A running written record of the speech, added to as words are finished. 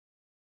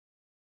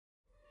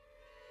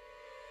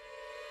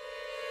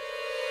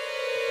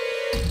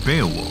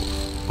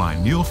Beowulf by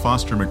Neil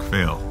Foster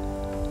MacPhail.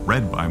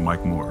 Read by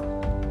Mike Moore.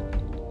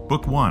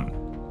 Book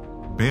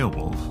 1.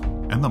 Beowulf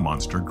and the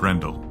Monster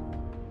Grendel.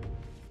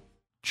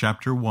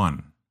 Chapter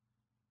 1.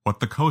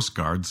 What the Coast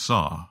Guard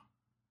Saw.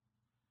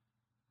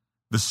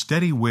 The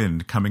steady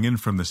wind coming in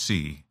from the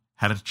sea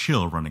had a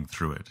chill running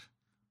through it.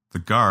 The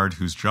guard,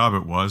 whose job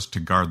it was to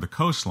guard the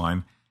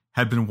coastline,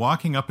 had been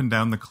walking up and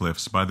down the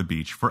cliffs by the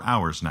beach for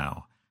hours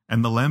now,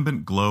 and the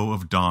lambent glow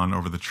of dawn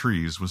over the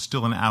trees was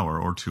still an hour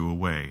or two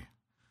away.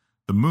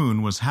 The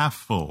moon was half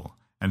full,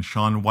 and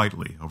shone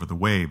whitely over the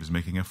waves,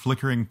 making a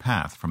flickering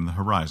path from the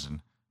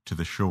horizon to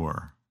the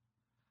shore.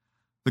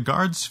 The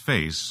guard's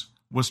face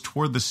was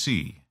toward the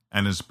sea,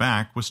 and his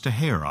back was to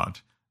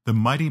Heorot, the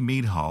mighty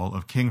mead hall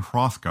of King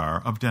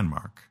Hrothgar of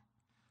Denmark.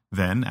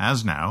 Then,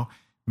 as now,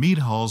 mead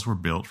halls were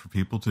built for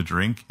people to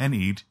drink and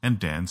eat and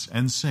dance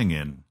and sing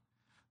in.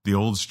 The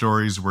old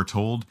stories were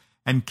told,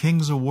 and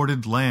kings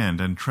awarded land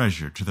and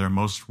treasure to their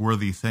most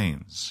worthy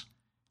thanes.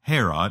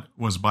 Heorot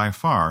was by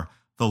far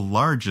the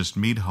largest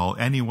mead hall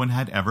anyone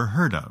had ever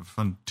heard of,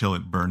 until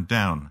it burned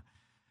down.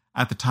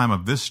 At the time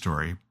of this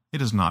story,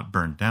 it is not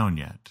burned down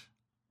yet.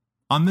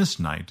 On this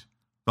night,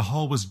 the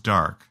hall was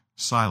dark,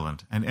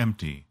 silent, and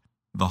empty.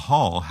 The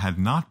hall had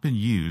not been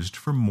used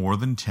for more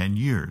than 10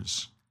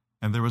 years,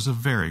 and there was a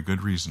very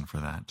good reason for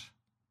that.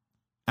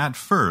 At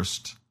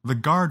first, the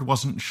guard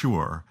wasn't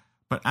sure,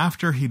 but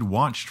after he'd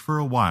watched for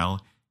a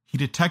while, he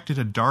detected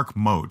a dark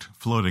mote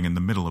floating in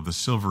the middle of the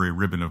silvery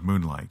ribbon of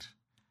moonlight.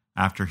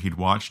 After he'd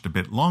watched a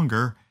bit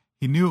longer,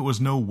 he knew it was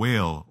no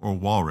whale or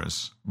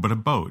walrus, but a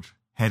boat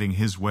heading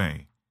his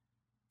way.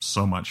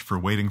 So much for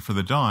waiting for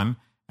the dawn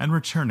and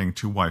returning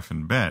to wife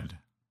and bed.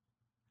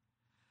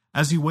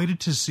 As he waited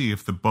to see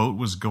if the boat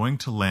was going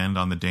to land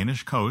on the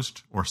Danish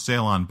coast or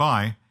sail on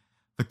by,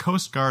 the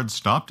coast guard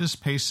stopped his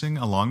pacing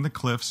along the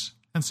cliffs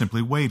and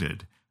simply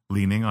waited,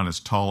 leaning on his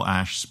tall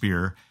ash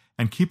spear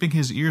and keeping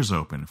his ears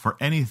open for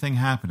anything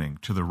happening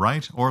to the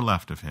right or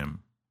left of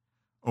him.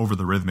 Over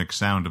the rhythmic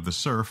sound of the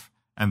surf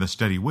and the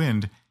steady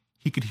wind,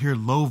 he could hear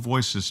low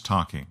voices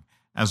talking,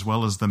 as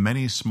well as the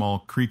many small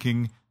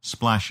creaking,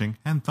 splashing,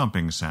 and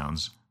thumping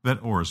sounds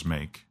that oars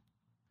make.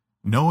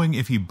 Knowing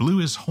if he blew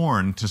his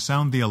horn to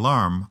sound the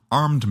alarm,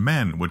 armed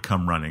men would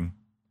come running,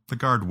 the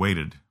guard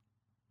waited.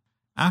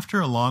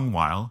 After a long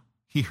while,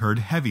 he heard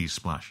heavy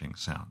splashing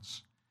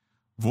sounds.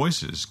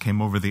 Voices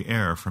came over the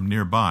air from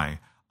nearby,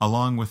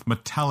 along with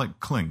metallic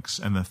clinks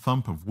and the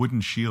thump of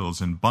wooden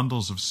shields and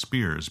bundles of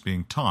spears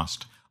being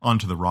tossed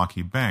onto the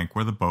rocky bank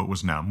where the boat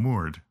was now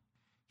moored.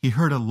 He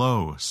heard a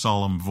low,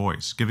 solemn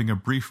voice giving a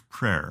brief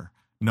prayer,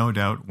 no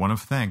doubt one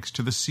of thanks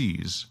to the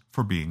seas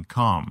for being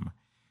calm.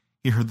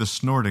 He heard the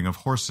snorting of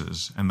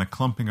horses and the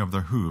clumping of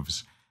their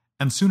hooves,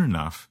 and soon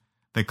enough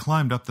they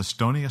climbed up the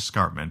stony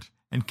escarpment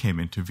and came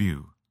into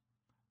view.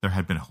 There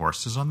had been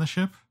horses on the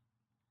ship?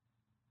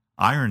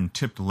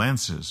 Iron-tipped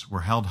lances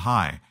were held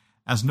high,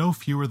 as no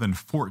fewer than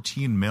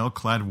 14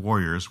 mail-clad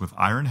warriors with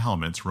iron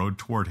helmets rode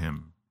toward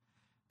him.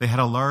 They had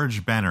a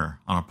large banner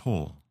on a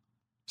pole.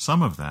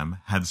 Some of them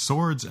had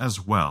swords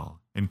as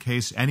well, in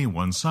case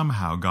anyone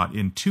somehow got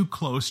in too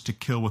close to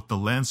kill with the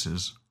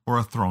lances or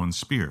a thrown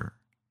spear.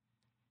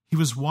 He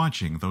was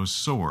watching those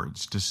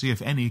swords to see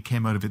if any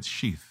came out of its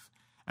sheath,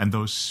 and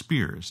those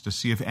spears to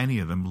see if any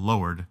of them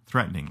lowered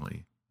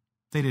threateningly.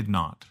 They did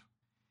not.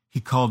 He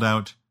called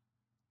out,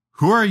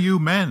 "Who are you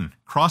men,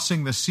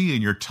 crossing the sea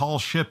in your tall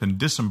ship and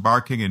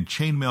disembarking in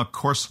chainmail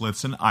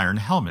corselets and iron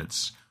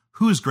helmets?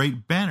 Whose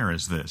great banner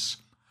is this?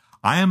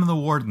 I am the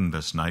warden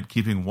this night,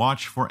 keeping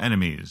watch for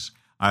enemies.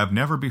 I have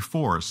never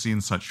before seen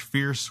such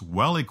fierce,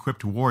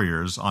 well-equipped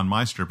warriors on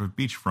my strip of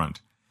beachfront.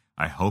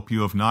 I hope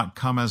you have not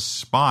come as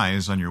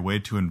spies on your way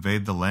to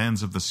invade the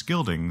lands of the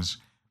Scyldings.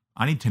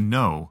 I need to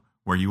know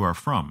where you are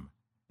from,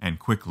 and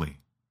quickly."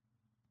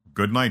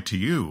 "Good night to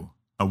you,"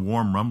 a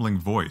warm rumbling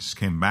voice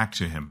came back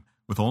to him,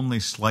 with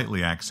only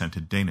slightly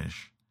accented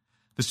Danish.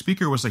 The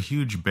speaker was a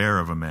huge bear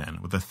of a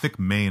man, with a thick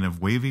mane of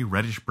wavy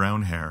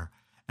reddish-brown hair,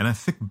 and a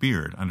thick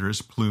beard under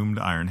his plumed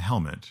iron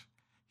helmet.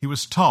 He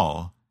was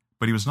tall,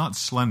 but he was not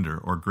slender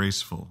or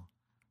graceful.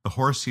 The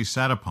horse he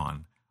sat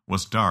upon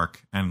was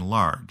dark and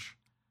large.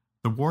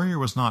 The warrior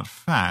was not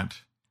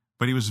fat,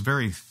 but he was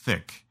very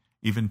thick,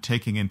 even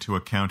taking into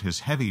account his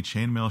heavy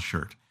chainmail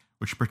shirt,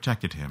 which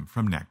protected him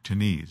from neck to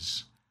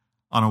knees.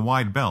 On a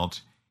wide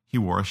belt, he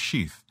wore a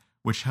sheath,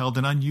 which held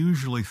an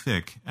unusually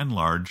thick and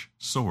large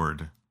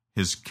sword.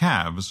 His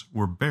calves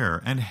were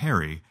bare and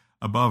hairy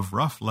above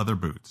rough leather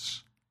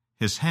boots.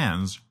 His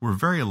hands were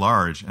very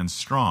large and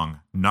strong,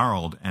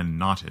 gnarled and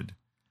knotted.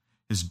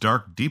 His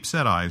dark,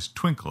 deep-set eyes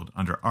twinkled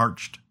under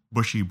arched,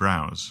 bushy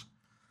brows.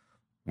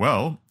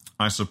 "Well,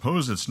 I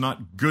suppose it's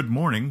not good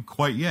morning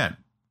quite yet,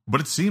 but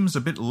it seems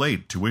a bit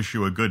late to wish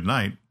you a good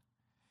night."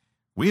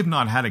 "We have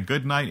not had a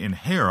good night in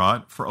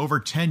Heorot for over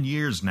 10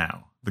 years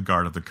now," the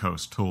guard of the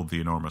coast told the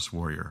enormous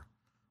warrior.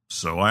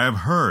 "So I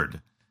have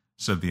heard,"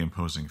 said the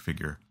imposing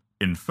figure.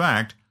 "In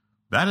fact,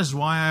 that is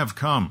why I have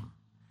come.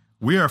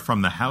 We are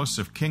from the house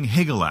of King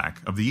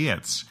Hygelac of the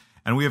Geats,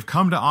 and we have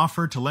come to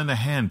offer to lend a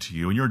hand to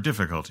you in your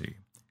difficulty."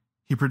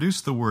 He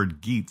produced the word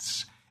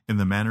geats in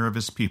the manner of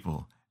his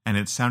people, and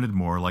it sounded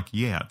more like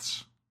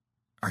yats.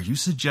 "Are you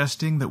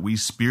suggesting that we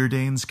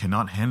Speardanes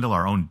cannot handle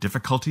our own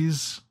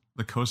difficulties?"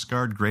 the Coast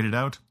Guard grated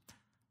out.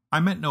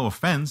 "I meant no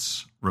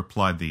offense,"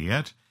 replied the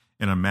yat,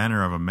 in a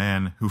manner of a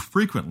man who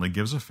frequently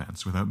gives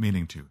offense without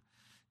meaning to.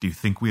 "Do you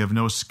think we have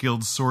no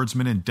skilled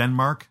swordsmen in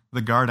Denmark?" the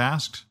guard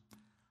asked.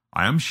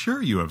 "I am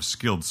sure you have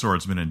skilled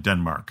swordsmen in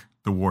Denmark,"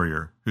 the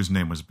warrior, whose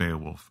name was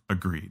Beowulf,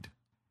 agreed.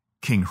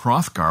 King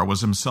Hrothgar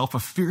was himself a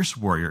fierce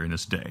warrior in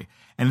his day,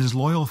 and his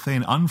loyal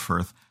thane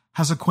Unferth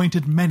has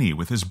acquainted many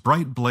with his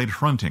bright blade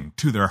Hrunting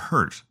to their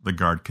hurt, the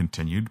guard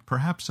continued,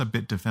 perhaps a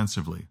bit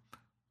defensively.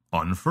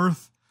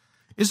 "Unferth?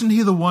 Isn't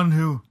he the one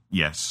who—"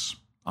 "Yes,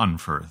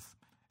 Unferth.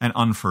 And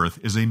Unferth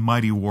is a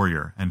mighty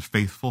warrior and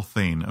faithful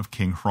thane of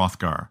King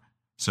Hrothgar,"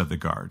 said the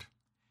guard.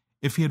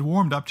 If he had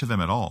warmed up to them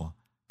at all,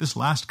 this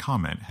last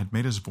comment had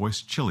made his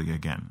voice chilly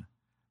again.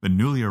 The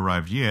newly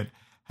arrived yat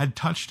had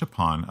touched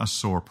upon a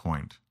sore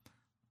point.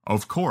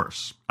 "Of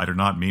course, I do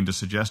not mean to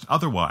suggest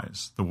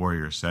otherwise," the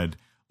warrior said,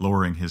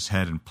 lowering his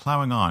head and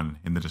ploughing on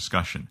in the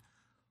discussion.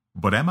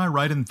 "But am I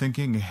right in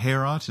thinking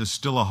Heorot is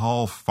still a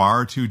hall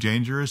far too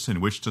dangerous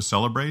in which to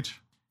celebrate?"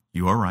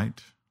 "You are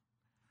right."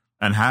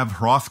 "And have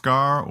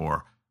Hrothgar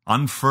or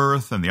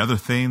Unferth and the other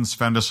thanes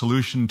found a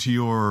solution to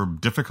your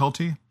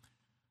difficulty?"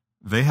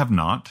 "They have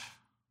not."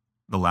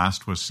 The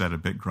last was said a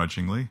bit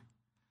grudgingly.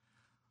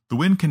 The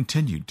wind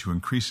continued to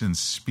increase in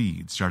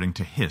speed, starting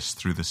to hiss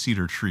through the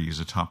cedar trees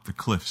atop the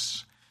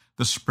cliffs.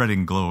 The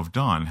spreading glow of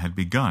dawn had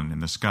begun in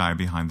the sky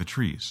behind the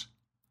trees.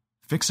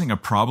 "Fixing a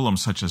problem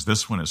such as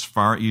this one is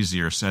far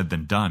easier said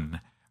than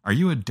done. Are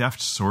you a deft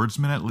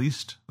swordsman at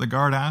least?" the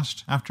guard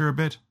asked, after a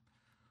bit.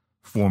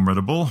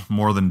 "Formidable,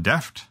 more than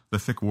deft," the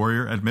thick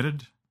warrior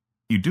admitted.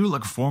 "You do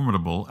look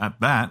formidable at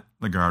that,"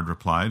 the guard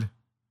replied.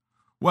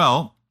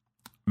 "Well,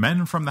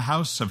 men from the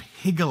house of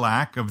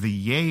Higelac of the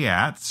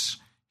Yayats,"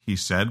 he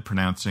said,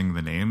 pronouncing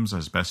the names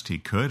as best he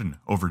could and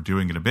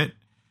overdoing it a bit.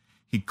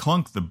 He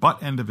clunked the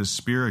butt end of his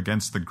spear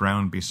against the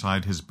ground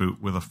beside his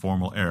boot with a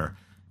formal air.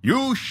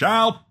 "You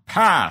shall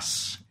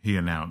pass," he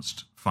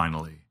announced,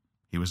 finally.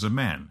 He was a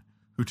man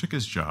who took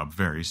his job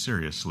very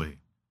seriously.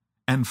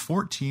 And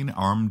 14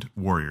 armed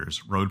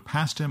warriors rode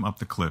past him up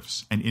the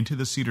cliffs and into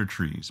the cedar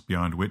trees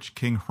beyond which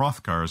King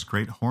Hrothgar's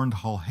great horned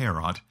hall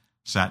Heorot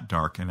sat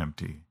dark and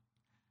empty.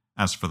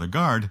 As for the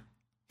guard,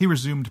 he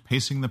resumed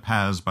pacing the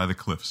paths by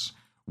the cliffs,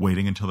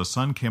 waiting until the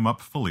sun came up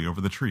fully over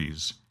the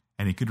trees,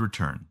 and he could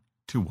return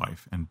to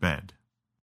wife and bed.